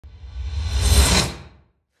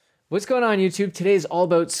What's going on YouTube? Today is all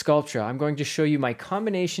about Sculptra. I'm going to show you my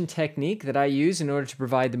combination technique that I use in order to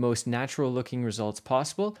provide the most natural looking results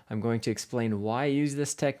possible. I'm going to explain why I use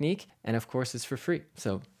this technique, and of course it's for free.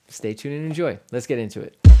 So stay tuned and enjoy. Let's get into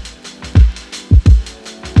it.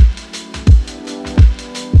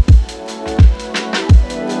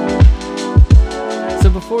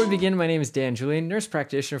 Before we begin, my name is Julien, nurse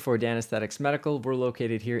practitioner for Dan Aesthetics Medical. We're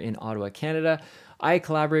located here in Ottawa, Canada. I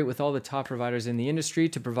collaborate with all the top providers in the industry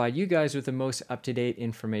to provide you guys with the most up-to-date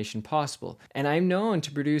information possible. And I'm known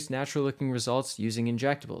to produce natural looking results using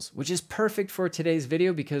injectables, which is perfect for today's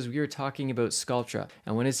video because we are talking about Sculptra.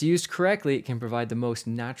 And when it's used correctly, it can provide the most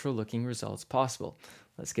natural looking results possible.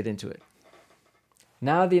 Let's get into it.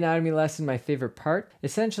 Now the anatomy lesson, my favorite part.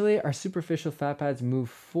 Essentially, our superficial fat pads move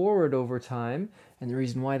forward over time, and the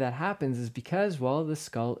reason why that happens is because, well, the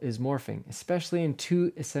skull is morphing, especially in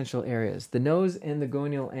two essential areas, the nose and the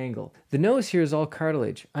gonial angle. The nose here is all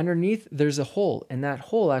cartilage. Underneath, there's a hole, and that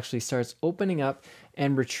hole actually starts opening up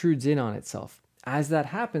and protrudes in on itself. As that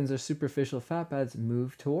happens, our superficial fat pads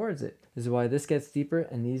move towards it. This is why this gets deeper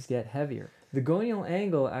and these get heavier. The gonial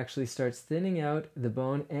angle actually starts thinning out the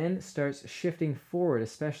bone and starts shifting forward,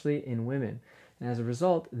 especially in women. And as a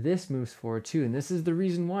result, this moves forward too. And this is the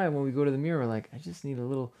reason why when we go to the mirror, we're like, I just need a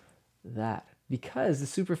little that. Because the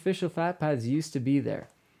superficial fat pads used to be there.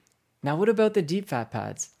 Now, what about the deep fat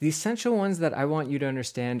pads? The essential ones that I want you to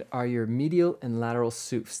understand are your medial and lateral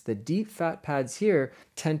SUFs. The deep fat pads here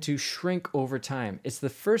tend to shrink over time. It's the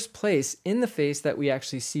first place in the face that we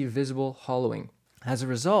actually see visible hollowing. As a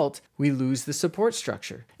result, we lose the support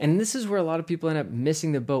structure. And this is where a lot of people end up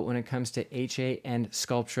missing the boat when it comes to HA and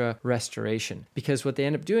Sculptra restoration. Because what they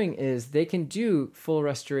end up doing is they can do full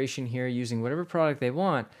restoration here using whatever product they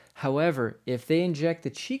want. However, if they inject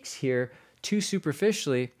the cheeks here too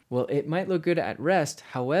superficially, well, it might look good at rest.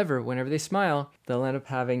 However, whenever they smile, they'll end up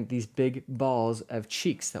having these big balls of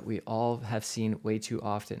cheeks that we all have seen way too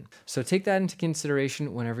often. So take that into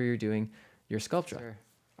consideration whenever you're doing your Sculptra. Sure.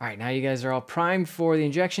 All right, now you guys are all primed for the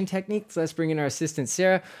injection techniques. Let's bring in our assistant,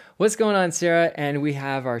 Sarah. What's going on, Sarah? And we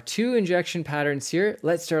have our two injection patterns here.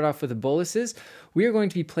 Let's start off with the boluses. We are going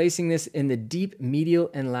to be placing this in the deep medial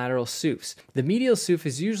and lateral SUFs. The medial SUF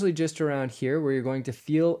is usually just around here where you're going to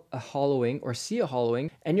feel a hollowing or see a hollowing,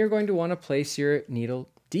 and you're going to want to place your needle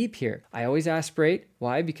deep here. I always aspirate.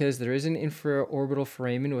 Why? Because there is an infraorbital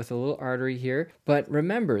foramen with a little artery here. But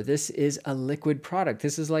remember, this is a liquid product.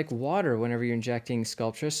 This is like water whenever you're injecting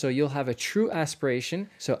Sculptra. So you'll have a true aspiration.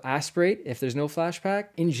 So aspirate. If there's no flashback,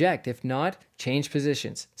 inject. If not, change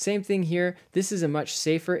positions. Same thing here. This is a much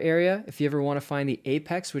safer area. If you ever want to find the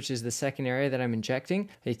apex, which is the second area that I'm injecting,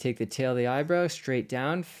 you take the tail of the eyebrow straight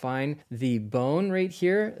down, find the bone right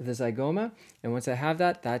here, the zygoma. And once I have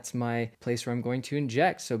that, that's my place where I'm going to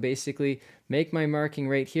inject. So basically, make my marking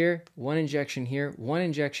right here, one injection here, one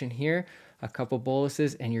injection here, a couple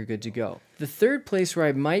boluses, and you're good to go. The third place where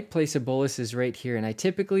I might place a bolus is right here, and I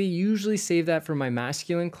typically usually save that for my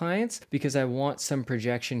masculine clients because I want some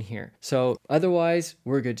projection here. So otherwise,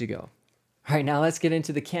 we're good to go. All right, now let's get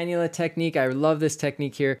into the cannula technique. I love this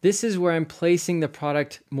technique here. This is where I'm placing the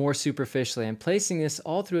product more superficially. I'm placing this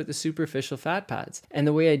all throughout the superficial fat pads. And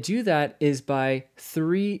the way I do that is by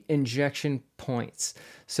 3 injection points.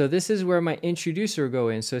 So this is where my introducer will go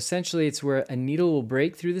in. So essentially it's where a needle will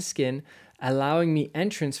break through the skin, allowing me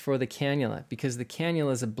entrance for the cannula, because the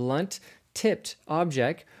cannula is a blunt tipped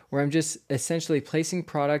object where I'm just essentially placing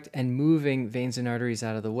product and moving veins and arteries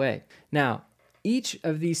out of the way. Now, each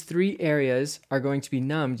of these 3 areas are going to be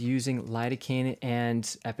numbed using lidocaine and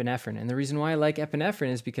epinephrine. And the reason why I like epinephrine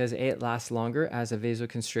is because A, it lasts longer as a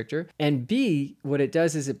vasoconstrictor, and B, what it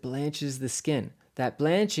does is it blanches the skin. That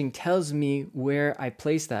blanching tells me where I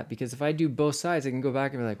place that, because if I do both sides, I can go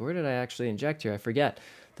back and be like, where did I actually inject here? I forget.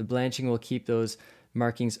 The blanching will keep those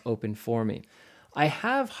markings open for me. I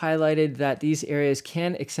have highlighted that these areas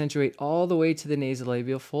can accentuate all the way to the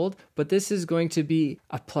nasolabial fold, but this is going to be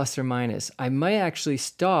a plus or minus. I might actually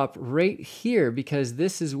stop right here because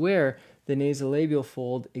this is where the nasolabial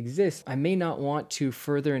fold exists. I may not want to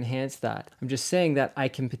further enhance that. I'm just saying that I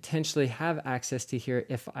can potentially have access to here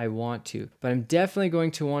if I want to, but I'm definitely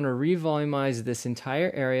going to want to revolumize this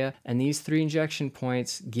entire area, and these 3 injection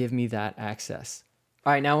points give me that access.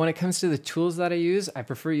 All right, now when it comes to the tools that I use, I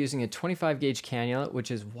prefer using a 25 gauge cannula, which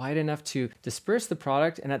is wide enough to disperse the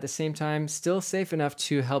product and at the same time still safe enough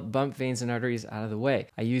to help bump veins and arteries out of the way.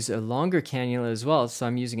 I use a longer cannula as well, so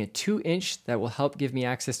I'm using a 2-inch that will help give me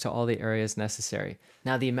access to all the areas necessary.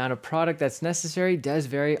 Now, the amount of product that's necessary does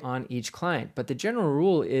vary on each client, but the general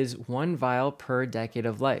rule is 1 vial per decade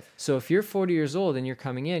of life. So if you're 40 years old and you're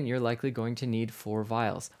coming in, you're likely going to need 4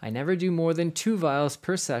 vials. I never do more than 2 vials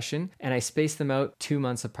per session, and I space them out 2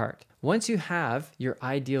 months apart. Once you have your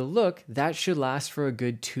ideal look, that should last for a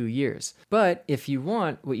good 2 years. But if you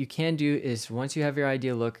want, what you can do is once you have your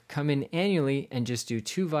ideal look, come in annually and just do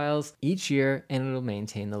 2 vials each year and it'll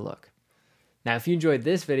maintain the look. Now, if you enjoyed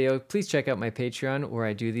this video, please check out my Patreon where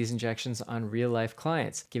I do these injections on real life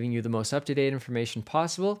clients, giving you the most up-to-date information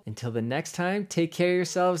possible. Until the next time, take care of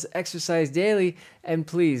yourselves, exercise daily, and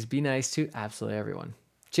please be nice to absolutely everyone.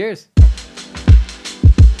 Cheers.